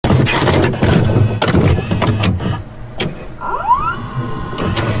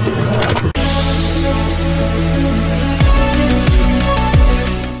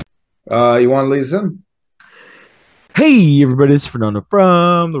You want to lead us in? Hey everybody, it's Fernando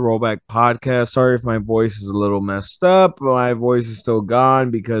from the Rollback Podcast. Sorry if my voice is a little messed up. My voice is still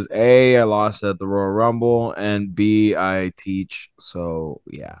gone because A, I lost at the Royal Rumble, and B, I teach. So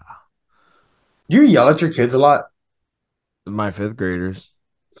yeah, You yell at your kids a lot. my fifth graders.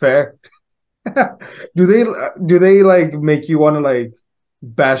 Fair. Do they like make you want to like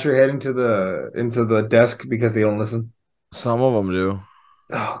bash your head into the desk because they don't listen? Some of them do.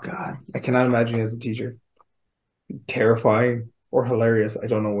 Oh God, I cannot imagine you as a teacher. Terrifying or hilarious. I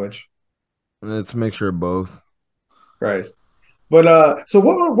don't know which. It's a mixture of both. Christ. But so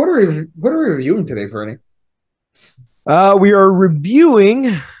what are we reviewing today, Fernie? We are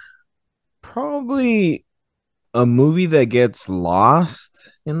reviewing probably a movie that gets lost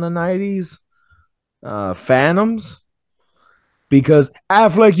in the 90s, Phantoms, because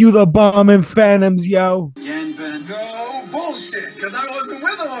Affleck, you the bomb in Phantoms, yo. Again, Ben. No bullshit, because I wasn't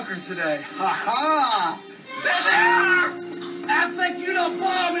with a hooker today. Ha ha! They're there! Affleck, you the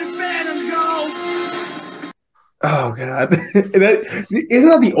bomb in Phantom, yo! Oh God, isn't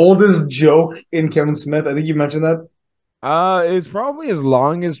that the oldest joke in Kevin Smith? I think you mentioned that. It's probably his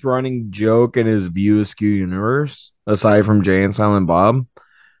longest running joke in his View Askew universe, aside from Jay and Silent Bob.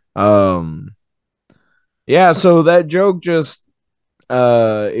 Um, yeah, so that joke just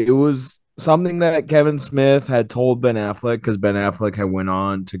it was something that Kevin Smith had told Ben Affleck because Ben Affleck had went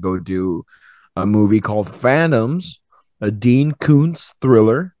on to go do a movie called Phantoms, a Dean Koontz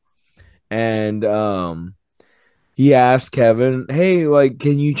thriller, and he asked Kevin, "Hey, like,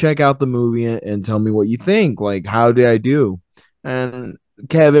 can you check out the movie and tell me what you think? Like, how did I do?" And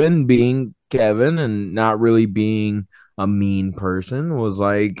Kevin, being Kevin and not really being a mean person, was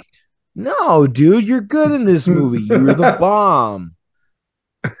like, "No, dude, you're good in this movie. You're the bomb."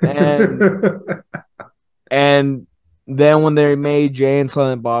 And and then when they made Jay and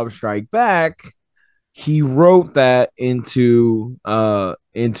Silent Bob Strike Back, he wrote that into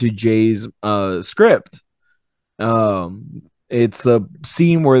Jay's script. It's the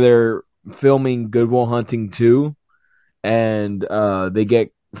scene where they're filming Good Will Hunting 2, and they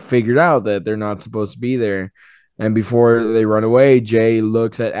get figured out that they're not supposed to be there. And before they run away, Jay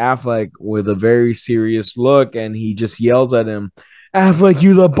looks at Affleck with a very serious look, and he just yells at him, "Affleck,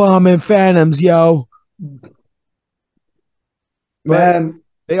 you the bomb in Phantoms, yo!" But Man,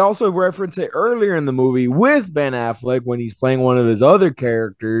 they also reference it earlier in the movie with Ben Affleck when he's playing one of his other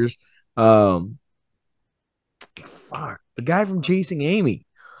characters. Um, the guy from Chasing Amy.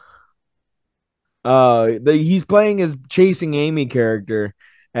 He's playing his Chasing Amy character,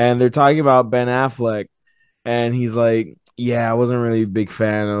 and they're talking about Ben Affleck, and he's like, "Yeah, I wasn't really a big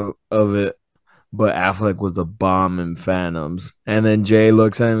fan of it, but Affleck was the bomb in Phantoms." And then Jay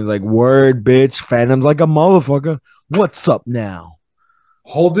looks at him, he's like, "Word, bitch, Phantoms like a motherfucker. What's up now?"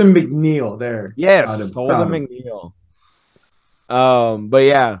 Holden McNeil there. Yes, Holden Found him. McNeil. But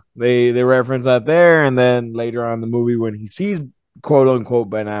yeah, they reference that there, and then later on in the movie when he sees quote unquote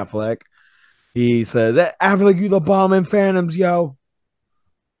Ben Affleck, he says, "Affleck, you the bomb in Phantoms, yo."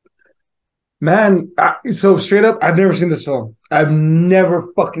 Man, so straight up, I've never seen this film. I've never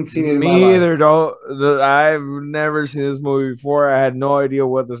fucking seen it in my Me life. either, though. I've never seen this movie before. I had no idea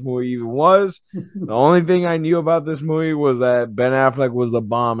what this movie even was. The only thing I knew about this movie was that Ben Affleck was the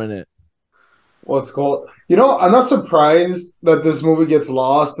bomb in it. What's called? I'm not surprised that this movie gets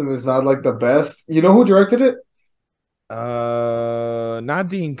lost and is not like the best. You know who directed it? Not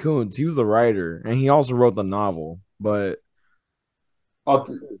Dean Koontz. He was the writer, and he also wrote the novel. But Uh,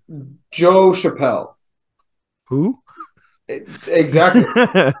 Joe Chappelle. who? Exactly.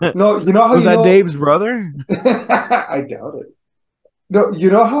 No, you know how Was you that know? Dave's brother? I doubt it. No, you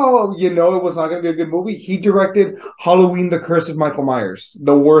know how you know it was not going to be a good movie? He directed Halloween: The Curse of Michael Myers,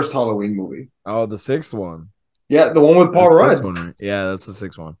 the worst Halloween movie. Oh, the sixth one. Yeah, the one with The Paul sixth Rudd, one, right? Yeah, that's the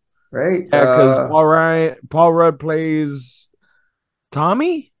sixth one. right? Yeah, because Paul Rudd plays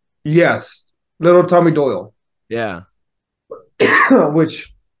Tommy. Yes, little Tommy Doyle, Yeah,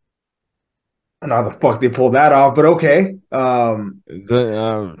 which I don't know how the fuck they pulled that off, but okay. I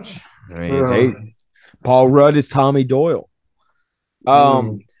mean, Uh, Paul Rudd is Tommy Doyle. Um,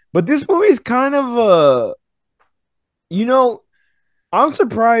 mm. but this movie is kind of you know, I'm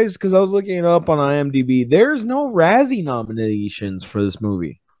surprised because I was looking it up on IMDb. There's no Razzie nominations for this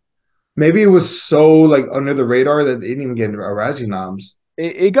movie. Maybe it was so like under the radar that they didn't even get a Razzie noms.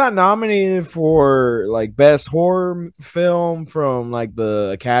 It got nominated for like best horror film from like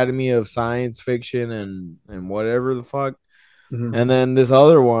the Academy of Science Fiction and whatever the fuck. Mhm. And then this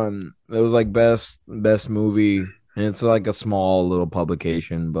other one, it was like best movie, and it's like a small little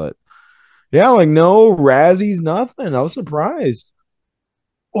publication, but yeah, like no Razzies, nothing. I was surprised.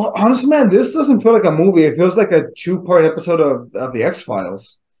 Well, honestly, man, this doesn't feel like a movie. It feels like a two-part episode of the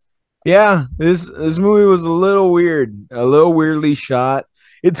X-Files. Yeah, this movie was a little weird, a little weirdly shot.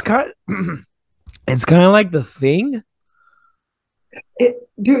 It's kind it's kind of like The Thing.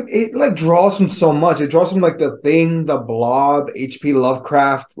 Dude, it like draws from so much. It draws from like The Thing, The Blob, H.P.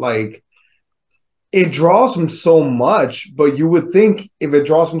 Lovecraft. Like it draws from so much, but you would think if it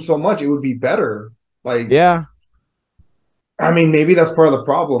draws from so much, it would be better. Like, Yeah, I mean, maybe that's part of the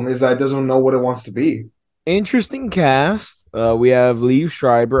problem is that it doesn't know what it wants to be. interesting cast. We have Liev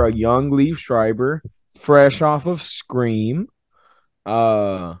Schreiber, a young Liev Schreiber, fresh off of Scream.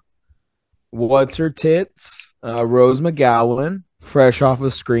 Uh, what's her tits? Rose McGowan, fresh off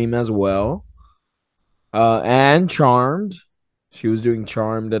of Scream as well. And Charmed. She was doing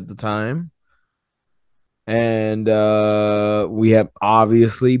Charmed at the time. And we have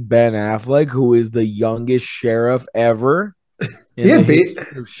obviously Ben Affleck, who is the youngest sheriff ever in the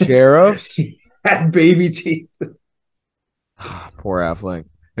history of sheriffs. He had baby teeth. Poor Affleck.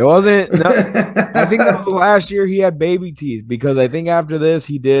 It wasn't. No, I think that was the last year he had baby teeth because I think after this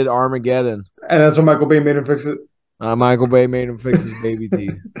he did Armageddon. And that's when Michael Bay made him fix it. Michael Bay made him fix his baby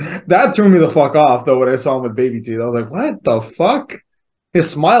teeth. That threw me the fuck off though when I saw him with baby teeth. I was like, what the fuck? His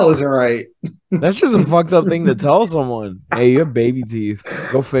smile isn't right. That's just a fucked up thing to tell someone. Hey, you have baby teeth.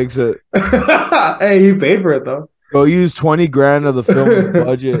 Go fix it. Hey, he paid for it though. Go use 20 grand of the film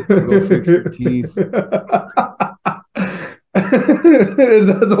budget to go fix your teeth. Is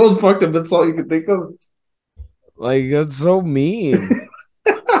that the most fucked up insult you can think of? Like, that's so mean.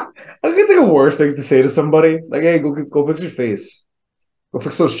 I can think of worse things to say to somebody. Like, hey, go fix your face. Go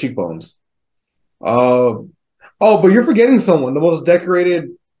fix those cheekbones. Oh, but you're forgetting someone, the most decorated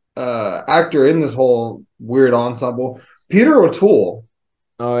actor in this whole weird ensemble, Peter O'Toole.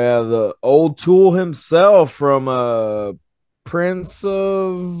 Oh yeah, the old Tool himself from Prince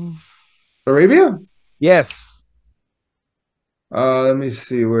of Arabia? Yes. Let me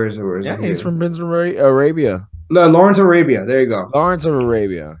see. Where is it? Yeah, he's from Prince of Arabia. No, Lawrence Arabia. There you go. Lawrence of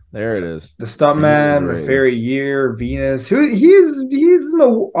Arabia. There it is. The Stuntman, The Fairy Year, Venus. He's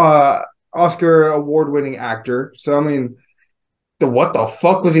an Oscar award-winning actor. So I mean, what the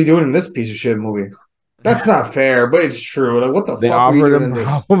fuck was he doing in this piece of shit movie? That's not fair, but it's true. Like, what the They fuck? offered him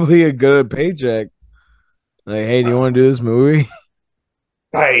probably a good paycheck. Like, hey, do you want to do this movie?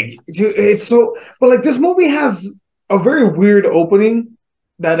 Like, dude, it's so. But like, this movie has a very weird opening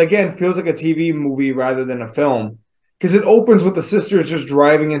that again feels like a TV movie rather than a film because it opens with the sisters just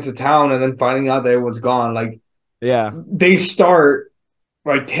driving into town and then finding out that everyone's gone. Like, yeah, they start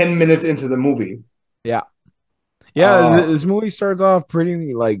like 10 minutes into the movie. Yeah. This movie starts off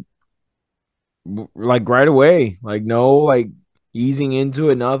pretty like right away. Like no like easing into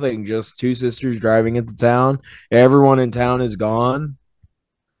it, nothing. Just two sisters driving into town. Everyone in town is gone.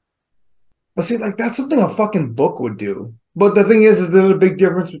 But see, like that's something a fucking book would do. But the thing is there's a big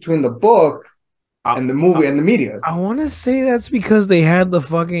difference between the book and the movie and the media. I want to say that's because they had the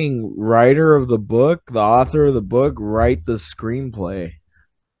fucking writer of the book, the author of the book, write the screenplay.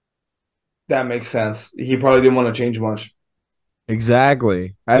 That makes sense. He probably didn't want to change much.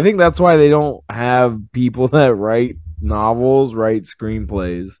 Exactly. I think that's why they don't have people that write novels write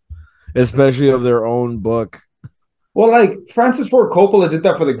screenplays, especially of their own book. Well, like Francis Ford Coppola did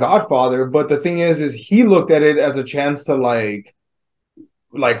that for The Godfather, but the thing is he looked at it as a chance to like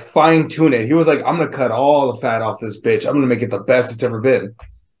fine tune it. He was like, I'm gonna cut all the fat off this bitch. I'm gonna make it the best it's ever been.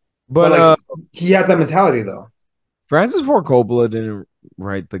 But like he had that mentality though. Francis Ford Coppola didn't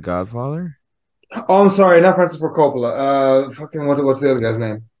write The Godfather. Oh, I'm sorry, not Francis Ford Coppola. Fucking what's the other guy's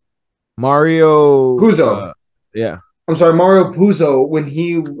name? Mario Puzo. Yeah. I'm sorry, Mario Puzo. When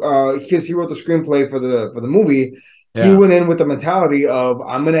he because he wrote the screenplay for the movie, he went in with the mentality of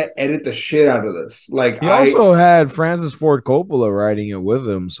I'm gonna edit the shit out of this. Like he also had Francis Ford Coppola writing it with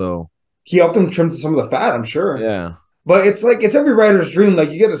him, so he helped him trim some of the fat, I'm sure. Yeah. But it's like it's every writer's dream.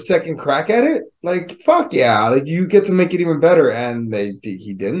 Like you get a second crack at it. Like fuck yeah, like you get to make it even better, and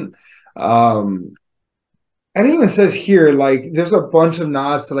he didn't. And it even says here, like, there's a bunch of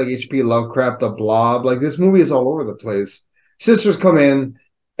nods to like H.P. Lovecraft, The Blob. Like this movie is all over the place. Sisters come in,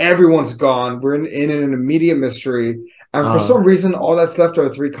 everyone's gone. We're in an immediate mystery, and for some reason, all that's left are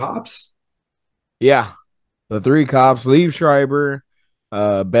 3 cops. Yeah, the 3 cops: Liev Schreiber,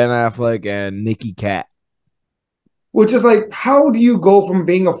 Ben Affleck, and Nikki Cat. Which is like, how do you go from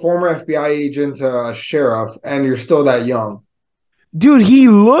being a former FBI agent to a sheriff, and you're still that young? Dude, he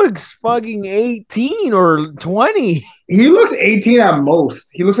looks fucking 18 or 20. He looks 18 at most.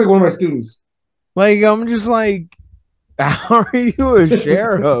 He looks like one of my students. Like, I'm just like, how are you a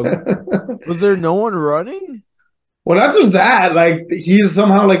sheriff? Was there no one running? Well, not just that, like he's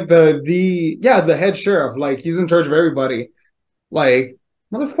somehow like the head sheriff. Like he's in charge of everybody. Like,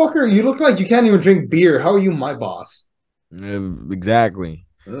 motherfucker, you look like you can't even drink beer. How are you my boss? Exactly.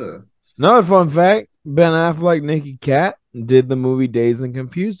 Ugh. Another fun fact: Ben Affleck, Nikki Cat did the movie Dazed and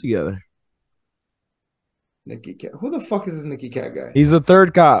Confused together. Nicky Cat. Who the fuck is this Nicky Cat guy? He's the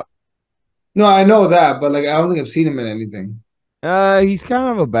third cop. No, I know that, but like I don't think I've seen him in anything. He's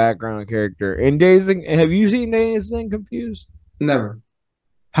kind of a background character. In Dazed and, have you seen Dazed and Confused? Never.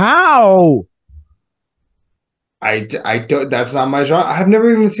 How? I don't. That's not my genre. I've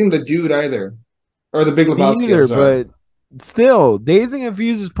never even seen the dude either, or the Big Me Lebowski. I'm either, sorry. but still, Dazed and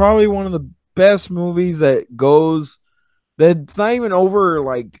Confused is probably one of the best movies that goes. That's not even over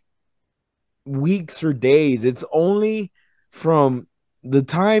like weeks or days. It's only from the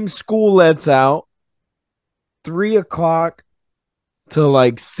time school lets out, 3 o'clock to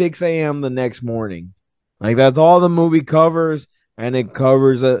like 6 a.m. the next morning. Like that's all the movie covers, and it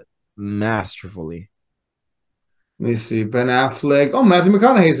covers it masterfully. Let me see. Ben Affleck. Oh, Matthew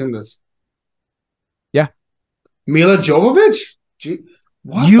McConaughey's in this. Yeah. Mila Jovovich. Gee,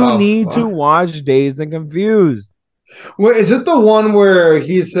 what You the need to fuck? watch Dazed and Confused. Wait, is it the one where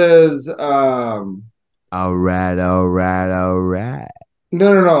he says, All right, all right, all right.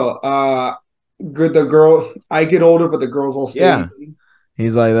 no, no, no. Good. The girl. I get older, but the girls all stay. Yeah.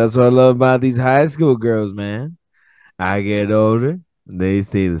 He's like, that's what I love about these high school girls, man. I get older, they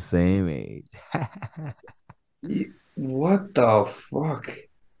stay the same age. What the fuck? But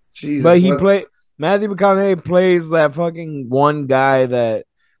Jesus. he What? play Matthew McConaughey plays that fucking one guy that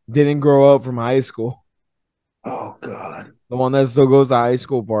didn't grow up from high school. Oh God. The one that still goes to high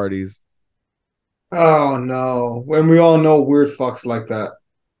school parties. Oh no. When we all know weird fucks like that.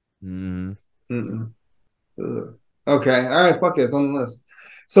 Mm. Mm-mm. Ugh. Okay. All right. Fuck it. It's on the list.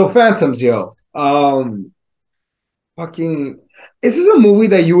 So Phantoms, yo. Fucking. Is this a movie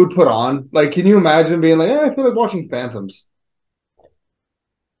that you would put on? Like, can you imagine being like, I feel like watching Phantoms?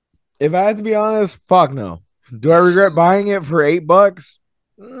 If I had to be honest, fuck no. Do I regret buying it for $8?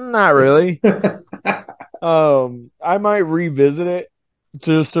 Not really. I might revisit it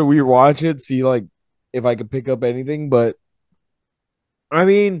just so we watch it, see like if I could pick up anything. But I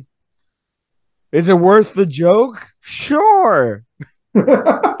mean, is it worth the joke? Sure.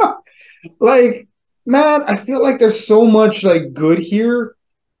 Like, man, I feel like there's so much like good here,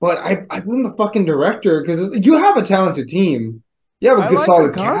 but I blame the fucking director because you have a talented team. You have a I good like the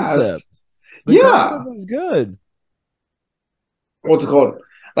solid concept. cast. The Yeah. concept is good. What's it called?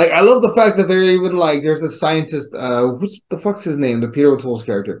 Like, I love the fact that they're even like there's this scientist, what's the fuck's his name? The Peter O'Toole's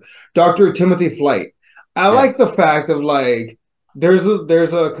character. Dr. Timothy Flight. I Yeah. like the fact of like there's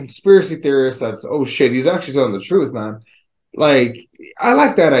a conspiracy theorist that's oh shit, he's actually telling the truth, man. Like, I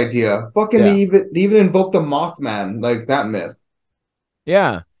like that idea. Fucking Yeah. they even invoke the Mothman, like that myth.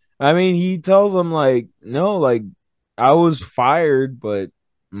 Yeah. I mean, he tells them like, no, like I was fired, but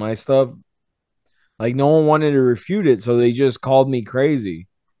my stuff, like no one wanted to refute it, so they just called me crazy.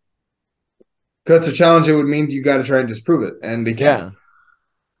 Because it's a challenge, it would mean you got to try and disprove it, and they can't. Yeah.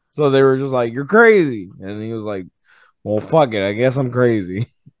 So they were just like, you're crazy. And he was like, well, fuck it. I guess I'm crazy.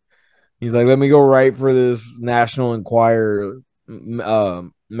 He's like, let me go write for this National Enquirer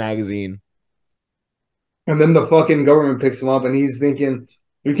magazine. And then the fucking government picks him up, and he's thinking,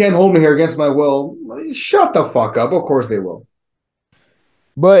 "You can't hold me here against my will." Shut the fuck up. Of course they will.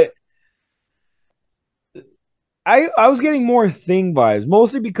 But I was getting more Thing vibes,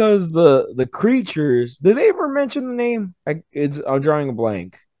 mostly because the creatures. Did they ever mention the name? I'm drawing a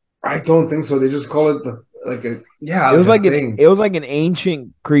blank. I don't think so. They just call it the like a yeah, It was like a like thing. it was like an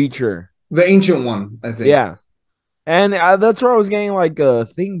ancient creature. The ancient one, I think. Yeah, and that's where I was getting like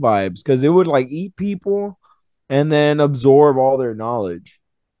Thing vibes because it would like eat people and then absorb all their knowledge.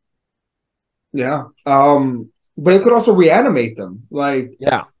 Yeah. But it could also reanimate them. Like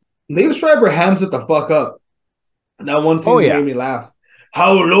Yeah. Native Striper hams it the fuck up. That one Oh scene yeah. made me laugh.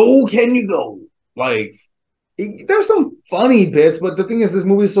 How low can you go? Like there's some funny bits, but the thing is, this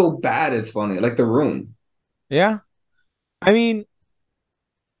movie is so bad it's funny. Like The Room. Yeah. I mean,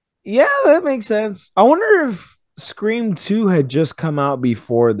 yeah, that makes sense. I wonder if Scream 2 had just come out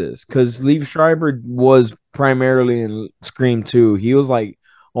before this because Liev Schreiber was primarily in Scream 2. He was like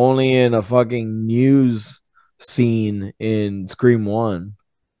only in a fucking news scene in Scream 1.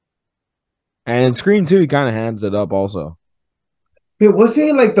 And in Scream 2, he kind of hands it up also. Wait, was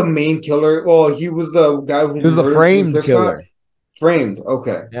he like the main killer? Well, he was the guy who He was the murdered Steve framed Prescott? killer. Framed.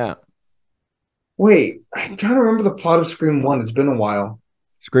 Okay. Yeah. Wait, I'm trying to remember the plot of Scream 1. It's been a while.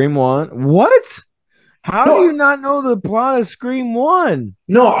 Scream 1. What? How do you No, not know the plot of Scream 1?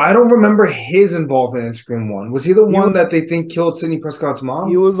 no, I don't remember his involvement in Scream One. Was he the He one was that they think killed Sidney Prescott's he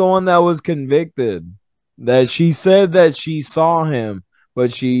mom? was the one that was convicted. That she said that she saw him,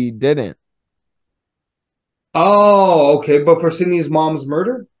 but she didn't. Oh, okay. But for Sidney's mom's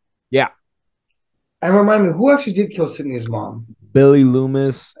murder? Yeah. And remind me, who actually did kill Sidney's mom? Billy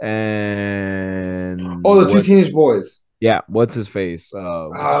Loomis and Oh, the two what teenage boys. yeah, what's his face?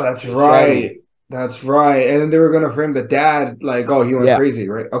 Oh, that's Shetty. right. That's right. And then they were gonna frame the dad like, oh, he went Yeah. crazy,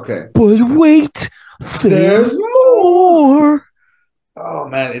 right? Okay. But wait, There's there's more. more. Oh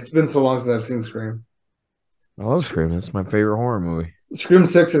man, it's been so long since I've seen Scream. I love Scream. It's my favorite horror movie. Scream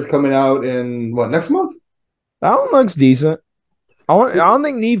 6 is coming out in what, next month? That one looks decent. I don't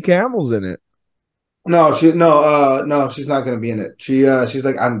think Neve Campbell's in it. No, she's not gonna be in it. She's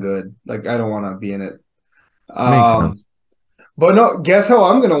like, I'm good. Like, I don't wanna be in it. Makes Um, sense. but no, guess how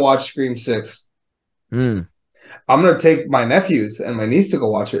I'm gonna watch Scream 6? Hmm. I'm gonna take my nephews and my niece to go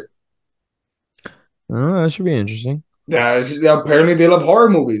watch it. Oh, that should be interesting. Yeah, apparently they love horror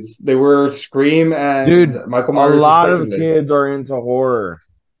movies. They were Scream and Dude, Michael a Myers lot of respectively. kids are into horror.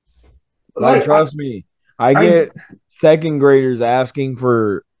 Like, Like trust me, I I get second graders asking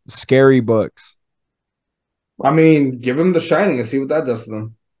for scary books. I mean, give them The Shining and see what that does to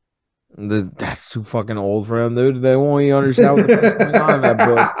them. That's too fucking old for them, dude. They won't even understand what the fuck's going on in that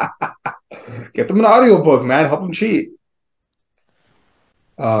book. Get them an audiobook, man. Help them cheat.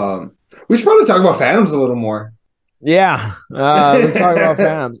 Um, we should probably talk about Phantoms a little more. Yeah. Let's talk about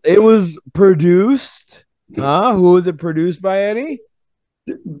Phantoms. It was produced. Who was it produced by, Eddie?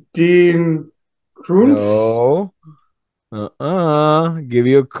 Dean Koontz. No. Give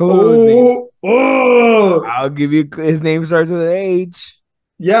you a clue. Oh, I'll give you his name starts with an H.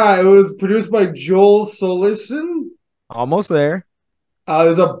 yeah, it was produced by Joel Solishin. Almost there.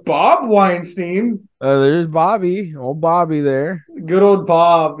 There's a Bob Weinstein. There's Bobby. Old Bobby there. Good old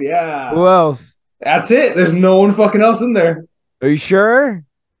Bob. Yeah. Who else? That's it. There's no one fucking else in there. Are you sure?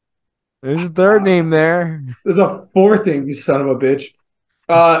 There's a third name there. There's a fourth thing, you son of a bitch.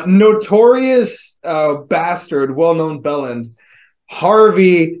 Notorious bastard, well-known bellend,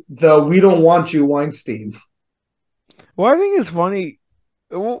 Harvey, the we don't want you Weinstein. Well, I think it's funny.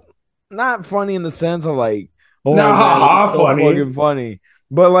 Well, not funny in the sense of like, oh Nah, man, ha, it's so funny. fucking funny.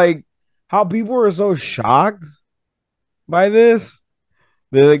 But like how people were so shocked by this.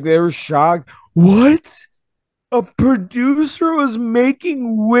 They were shocked. What? A producer was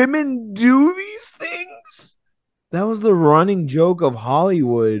making women do these things? That was the running joke of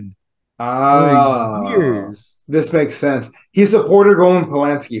Hollywood for Ah, years. this makes sense. He supported Roman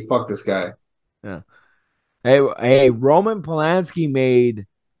Polanski. Fuck this guy. Yeah. Hey, Roman Polanski made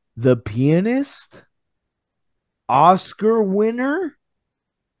The Pianist, Oscar winner.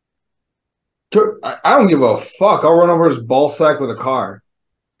 I don't give a fuck. I'll run over his ball sack with a car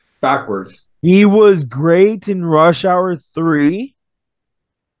backwards. He was great in Rush Hour 3.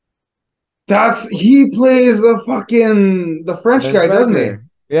 He plays the French guy, doesn't he? Inspector.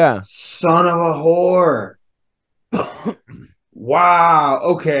 Yeah. Son of a whore. Wow.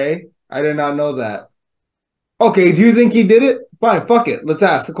 Okay. I did not know that. Okay. Do you think he did it? Fine. Fuck it. Let's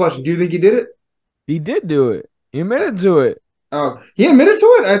ask the question. Do you think he did it? He did do it. He admitted to it. Oh, he admitted to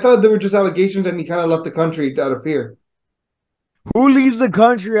it? I thought there were just allegations and he kind of left the country out of fear. Who leaves the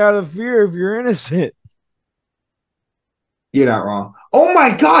country out of fear if you're innocent? You're not wrong. Oh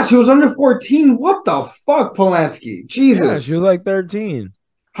my gosh. He was under 14. What the fuck, Polanski? Yeah, Jesus. she was like 13.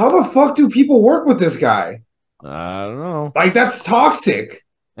 How the fuck do people work with this guy? I don't know. Like, that's toxic.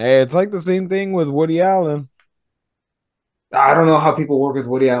 Hey, it's like the same thing with Woody Allen. I don't know how people work with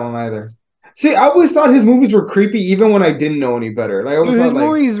Woody Allen either. See, I always thought his movies were creepy even when I didn't know any better. Like, I always Dude, his thought, like,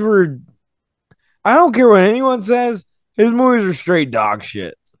 movies were. I don't care what anyone says. His movies are straight dog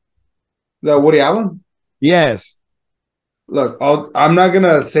shit. the Woody Allen. Yes. Look, I'm not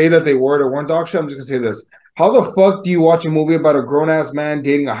gonna say that they were or weren't dog shit. I'm just gonna say this: how the fuck do you watch a movie about a grown ass man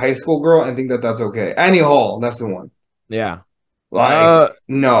dating a high school girl and think that that's okay? Annie Hall, that's the one. Yeah. Like,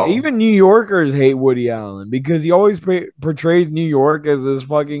 no, Even New Yorkers hate Woody Allen because he always portrays New York as this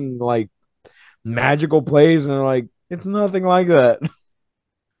fucking like magical place, and like it's nothing like that.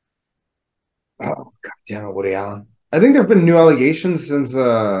 oh god damn it, Woody Allen. I think there've been new allegations since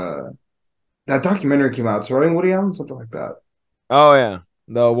that documentary came out surrounding Woody Allen, something like that. Oh yeah,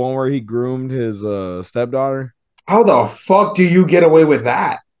 the one where he groomed his stepdaughter. How the fuck do you get away with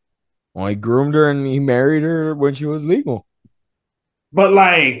that? Well, he groomed her and he married her when she was legal. But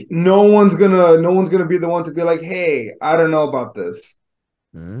like, no one's gonna be the one to be like, hey, I don't know about this.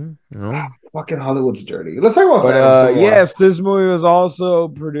 No. Fucking Hollywood's dirty. Let's talk about But Phantom some more. yes, this movie was also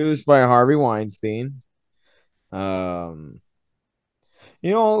produced by Harvey Weinstein. Um,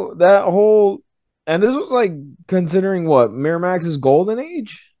 that whole, and this was like considering what Miramax's golden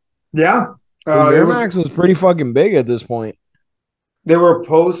age. Yeah. Because It was Miramax was pretty fucking big at this point. they were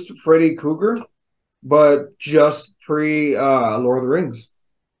post Freddy Krueger, but just pre Lord of the Rings.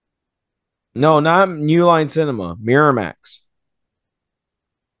 No, not New Line Cinema, Miramax.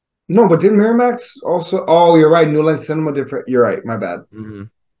 No, but didn't Miramax also? Oh, you're right. New Line Cinema different. You're right. My bad. Mm-hmm.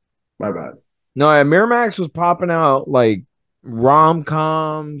 My bad. No, yeah, Miramax was popping out like rom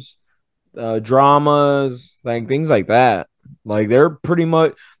coms, dramas, like things like that. Like they're pretty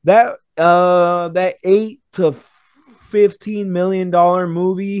much that $8 to $15 million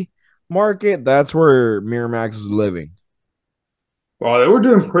movie market. That's where Miramax is living. Well, they were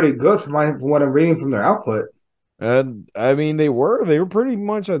doing pretty good from what I'm reading from their output. I mean, they were pretty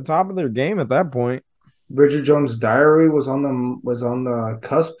much at the top of their game at that point. Bridget Jones' Diary was on the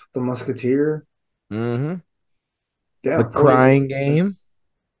cusp. The Musketeer. Mm-hmm. Yeah, The Crying Game.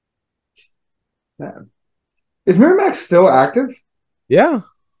 Yeah. Is Miramax still active? Yeah.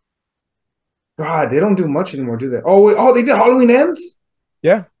 God, they don't do much anymore, do they? Oh, wait. Oh, they did Halloween Ends?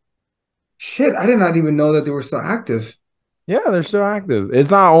 Yeah. Shit, I did not even know that they were still active. Yeah, they're still active.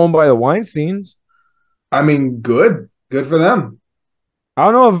 It's not owned by the Weinsteins. I mean, good. Good for them.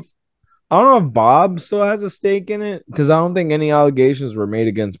 I don't know if Bob still has a stake in it because I don't think any allegations were made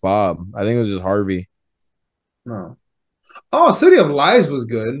against Bob. I think it was just Harvey. No. Oh, City of Lies was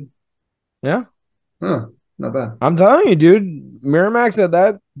good. Yeah. Huh. Not bad. I'm telling you, dude, Miramax at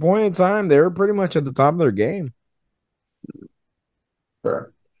that point in time, they were pretty much at the top of their game.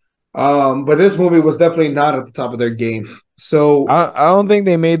 Sure. But this movie was definitely not at the top of their game. So I don't think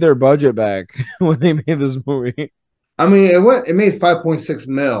they made their budget back when they made this movie. I mean, it made 5.6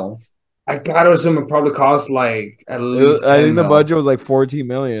 mil. I gotta assume it probably cost like at least 10 I think the mil. budget was like 14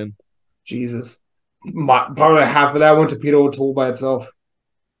 million. Jesus. Probably half of that went to Peter O'Toole by itself.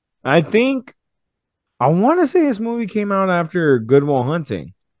 I want to say this movie came out after Good Will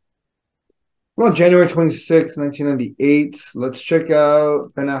Hunting. Well, January 26, 1998. Let's check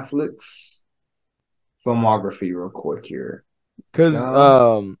out Ben Affleck's filmography real quick here. Because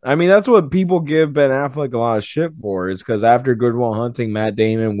I mean that's what people give Ben Affleck a lot of shit for, is because after Good Will Hunting, Matt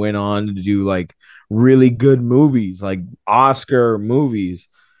Damon went on to do like really good movies, like Oscar movies.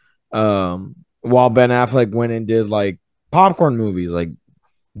 While Ben Affleck went and did like popcorn movies, like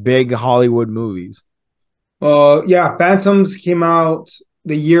big Hollywood movies. Yeah, Phantoms came out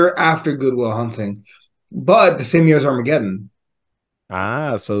the year after Good Will Hunting, but the same year as Armageddon.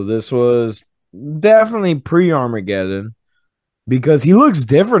 So this was definitely pre-Armageddon because he looks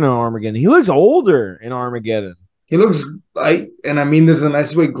different in Armageddon. He looks older in Armageddon. He looks like, and I mean this is the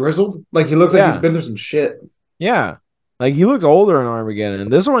nicest way, grizzled. Like he looks like he's been through some shit. Yeah. Like he looks older in Armageddon.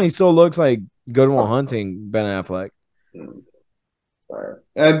 This one he still looks like Good Will Hunting, Ben Affleck. Right.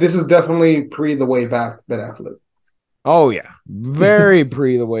 And this is definitely pre the way back Ben Affleck. Oh yeah. Very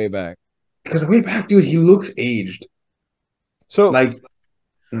pre the way back. Because the way back, dude, he looks aged. So like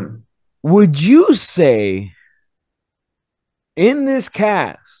would you say in this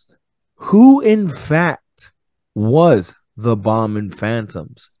cast who in fact was the bomb in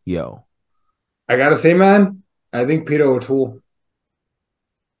Phantoms? Yo. I gotta say, man, I think Peter O'Toole.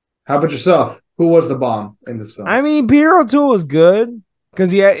 How about yourself? Who was the bomb in this film? I mean, Peter O'Toole was good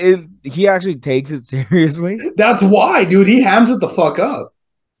because he actually takes it seriously. That's why, dude. He hams it the fuck up.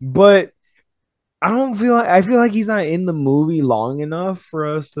 But I feel like he's not in the movie long enough for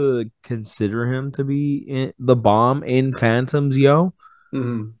us to consider him to be the bomb in Phantoms, yo.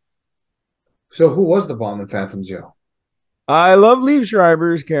 Mm-hmm. So who was the bomb in Phantoms, yo? I love Liev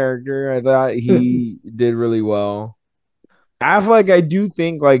Schreiber's character. I thought he did really well. Affleck, I do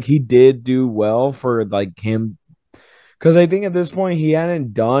think like he did do well for like him, because I think at this point he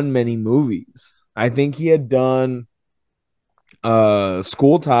hadn't done many movies. I think he had done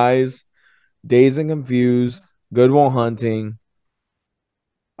School Ties, Dazed and Confused, Good Will Hunting.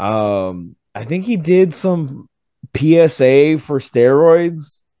 I think he did some PSA for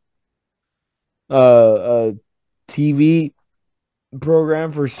steroids. A TV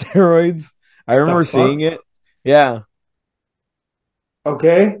program for steroids. I remember seeing it. Yeah.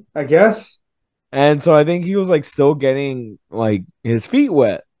 Okay, I guess. And so I think he was like still getting like his feet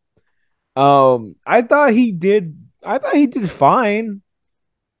wet. I thought he did fine.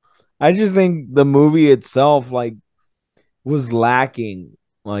 I just think the movie itself like was lacking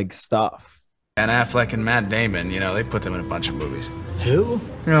like stuff. And Affleck and Matt Damon, they put them in a bunch of movies. Who?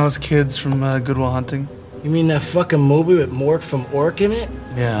 Those kids from Good Will Hunting. You mean that fucking movie with Mork from Ork in it?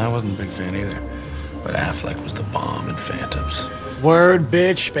 Yeah, I wasn't a big fan either. But Affleck was the bomb in Phantoms. Word,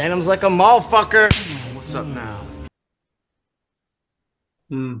 bitch. Phantom's like a motherfucker. What's up now?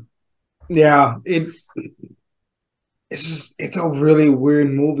 Yeah, it's a really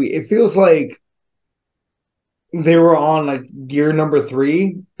weird movie. It feels like they were on like gear number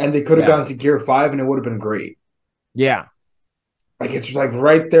 3 and they could have Yeah. gone to gear 5 and it would have been great. Yeah. Like it's like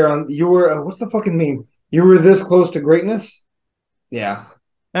right there on you were what's the fucking meme? You were this close to greatness? Yeah.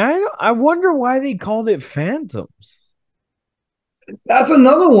 I wonder why they called it Phantoms. That's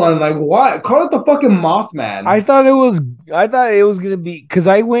another one. Like why? Call it the fucking Mothman. I thought it was gonna be because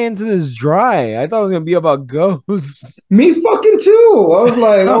I went into this dry. I thought it was gonna be about ghosts. Me fucking too. I was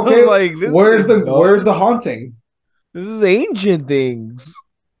like, I was okay, like, this where's is where's the ghosts. haunting? This is ancient things.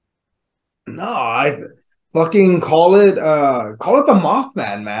 No, I fucking call it the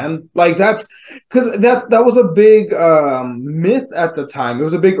Mothman, man. Like that's because that was a big myth at the time. It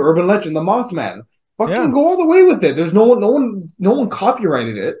was a big urban legend, the Mothman. Fucking Yeah. go all the way with it. There's no one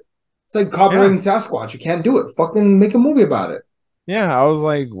copyrighted it. It's like Yeah. copyrighting Sasquatch. You can't do it. Fucking make a movie about it. Yeah. I was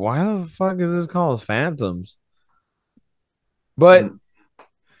like, why the fuck is this called Phantoms? But Mm.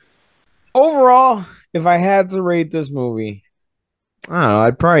 overall, if I had to rate this movie, I don't know,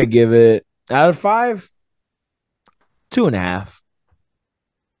 I'd probably give it out of 5, 2.5.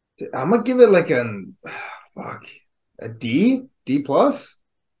 I'm gonna give it like an fuck a D plus.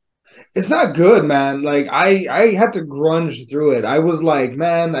 It's not good, man. Like I had to grunge through it. I was like,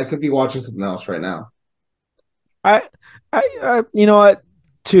 man, I could be watching something else right now. I, you know what?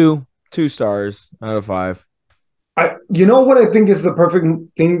 Two stars out of 5. You know what I think is the perfect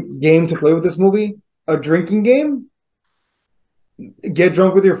game to play with this movie? A drinking game. Get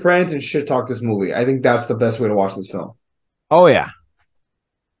drunk with your friends and shit talk this movie. I think that's the best way to watch this film. Oh yeah.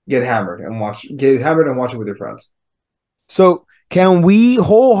 Get hammered and watch it with your friends. So can we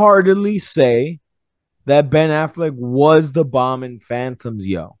wholeheartedly say that Ben Affleck was the bomb in Phantoms,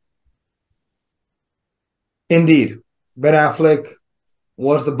 yo? Indeed. Ben Affleck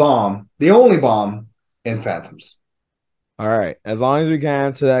was the only bomb in Phantoms. All right. As long as we can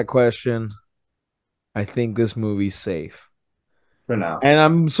answer that question, I think this movie's safe. For now. And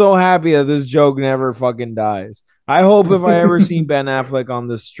I'm so happy that this joke never fucking dies. I hope if I ever see Ben Affleck on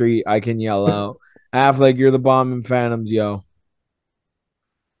the street, I can yell out, Affleck, you're the bomb in Phantoms, yo.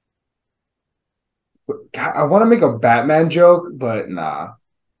 God, I want to make a Batman joke, but nah.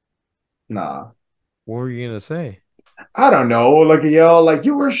 Nah. What were you gonna say? I don't know, like a yell, like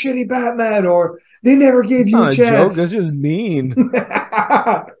you were a shitty Batman, or they never gave It's you not a a joke. That's chance. just mean.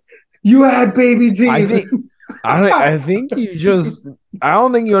 You had baby teeth. I think you just. I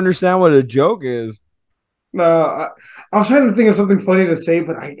don't think you understand what a joke is. No, I was trying to think of something funny to say,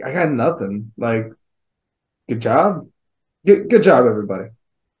 but I got nothing. Like, good job, good job, everybody.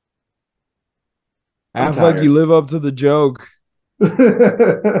 I'm Affleck, you tired. live up to the joke.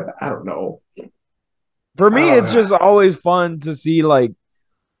 I don't know. For me, it's Uh, just always fun to see like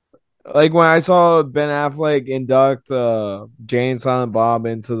when I saw Ben Affleck induct Jay and Silent Bob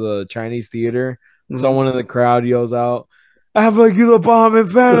into the Chinese theater, mhm. someone in the crowd yells out, Affleck, you the bomb in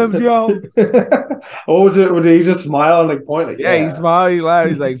Phantoms, yo. What was it? Did he just smile and like point? Like, Yeah, he yeah. smiled, he laughed,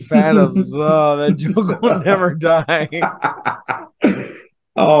 he's like, Phantoms, oh, that joke will never die.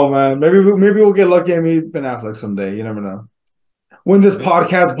 Oh man, maybe we'll get lucky and meet Ben Affleck someday. You never know. When this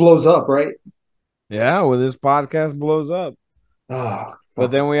podcast blows up, right? Yeah, when this podcast blows up. Oh, But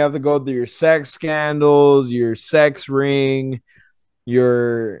fuck. then we have to go through your sex scandals, your sex ring,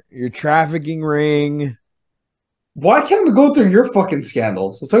 your trafficking ring. Why can't we go through your fucking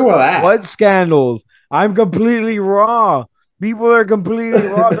scandals? Let's talk about What scandals? I'm completely raw. People that are completely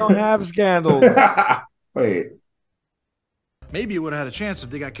raw don't have scandals. that. Wait. Maybe it would have had a chance if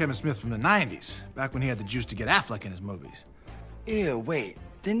they got Kevin Smith from the 90s, back when he had the juice to get Affleck in his movies. Ew, wait.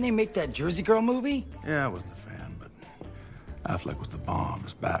 Didn't they make that Jersey Girl movie? Yeah, I wasn't a fan, but Affleck was the bomb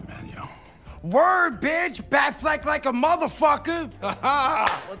as Batman, yo. Word, bitch! Batfleck like a motherfucker!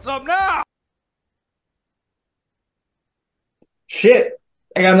 What's up now? Shit.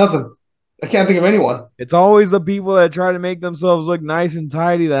 I got nothing. I can't think of anyone. It's always the people that try to make themselves look nice and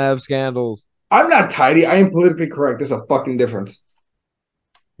tidy that have scandals. I'm not tidy. I am politically correct. There's a fucking difference.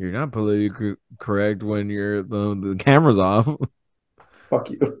 You're not politically correct when the camera's off.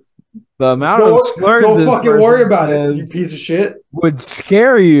 Fuck you. The amount of slurs Don't this fucking worry person about it, you says piece of shit. would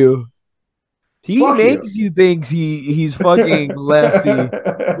scare you. He Fuck makes you think he's fucking lefty,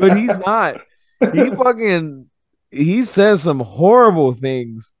 but he's not. He says some horrible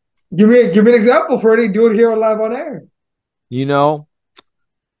things. Give me an example, Freddie. Do it here live on air. You know,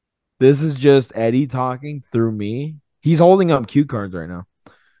 this is just Eddie talking through me. He's holding up cue cards right now.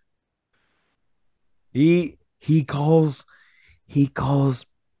 He calls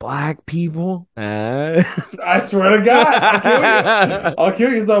black people. I swear to God, I'll kill you. I'll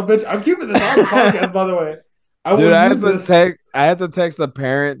kill you, son of a bitch. I'm keeping this on the podcast, by the way. I Dude, will use this. I had to text a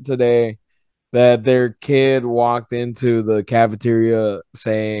parent today that their kid walked into the cafeteria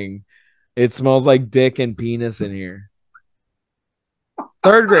saying it smells like dick and penis in here.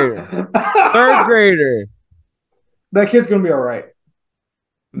 Third grader. Third grader. That kid's gonna be all right.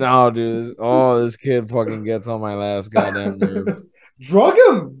 No, dude. This kid fucking gets on my last goddamn nerves. Drug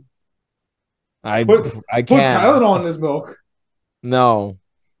him. I Put can't. Tylenol in his milk. No.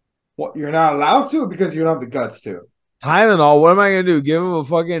 What? You're not allowed to because you don't have the guts to. Tylenol, what am I gonna do? Give him a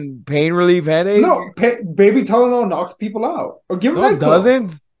fucking pain relief headache? No, baby Tylenol knocks people out. Or give him No, it NyQuil.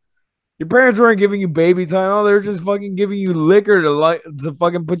 doesn't. Your parents weren't giving you baby Tylenol. They were just fucking giving you liquor to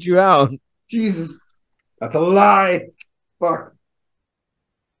fucking put you out. Jesus, that's a lie. Fuck.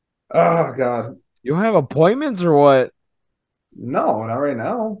 Oh God. You don't have appointments or what? No, not right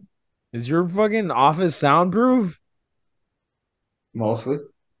now. Is your fucking office soundproof? Mostly.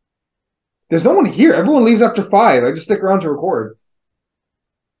 There's no one here. Everyone leaves after 5. I just stick around to record.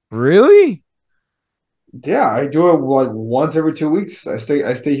 Really? Yeah, I do it like once every 2 weeks. I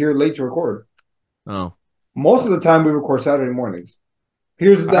stay here late to record. Oh. Most of the time we record Saturday mornings.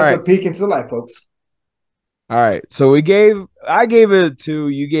 That's right. a peek into the life, folks. All right. So I gave it a 2,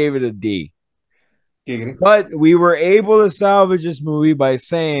 you gave it a D. Giggity. But we were able to salvage this movie by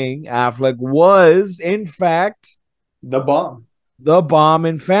saying Affleck was, in fact, The bomb. the bomb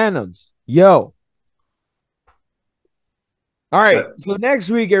in Phantoms. Yo. All right. So next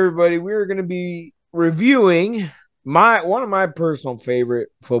week, everybody, we're going to be reviewing one of my personal favorite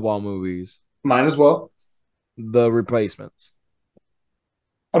football movies, Mine as well. The Replacements.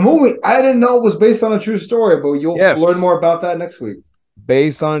 A movie I didn't know was based on a true story, but you'll learn more about that next week.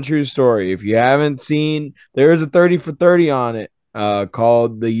 Based on a true story. If you haven't seen, there is a 30 for 30 on it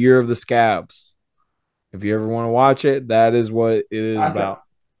called The Year of the Scabs. If you ever want to watch it, that is what it is about.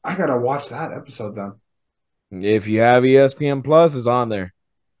 I got to watch that episode then. If you have ESPN Plus, it's on there.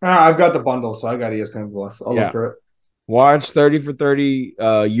 I've got the bundle, so I got ESPN Plus. I'll look for it. Watch 30 for 30,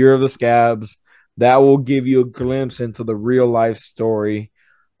 Year of the Scabs. That will give you a glimpse into the real life story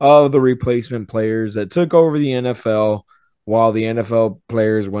of the replacement players that took over the NFL while the NFL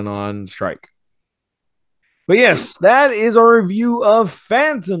players went on strike. But yes, that is our review of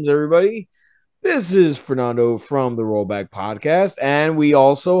Phantoms, everybody. This is Fernando from the Rollback Podcast, and we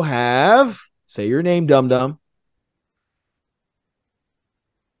also have, say your name, dum-dum.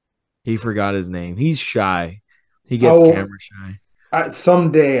 He forgot his name. He's shy. He gets camera shy.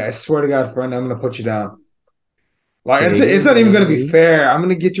 Someday, I swear to God, friend, I'm going to put you down. Like it's not even going to be fair. I'm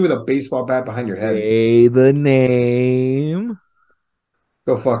going to get you with a baseball bat behind your head. Say the name.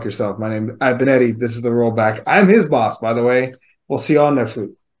 Go fuck yourself. I've been Eddie. This is the Rollback. I'm his boss, by the way. We'll see y'all next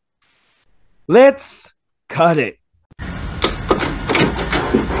week. Let's cut it.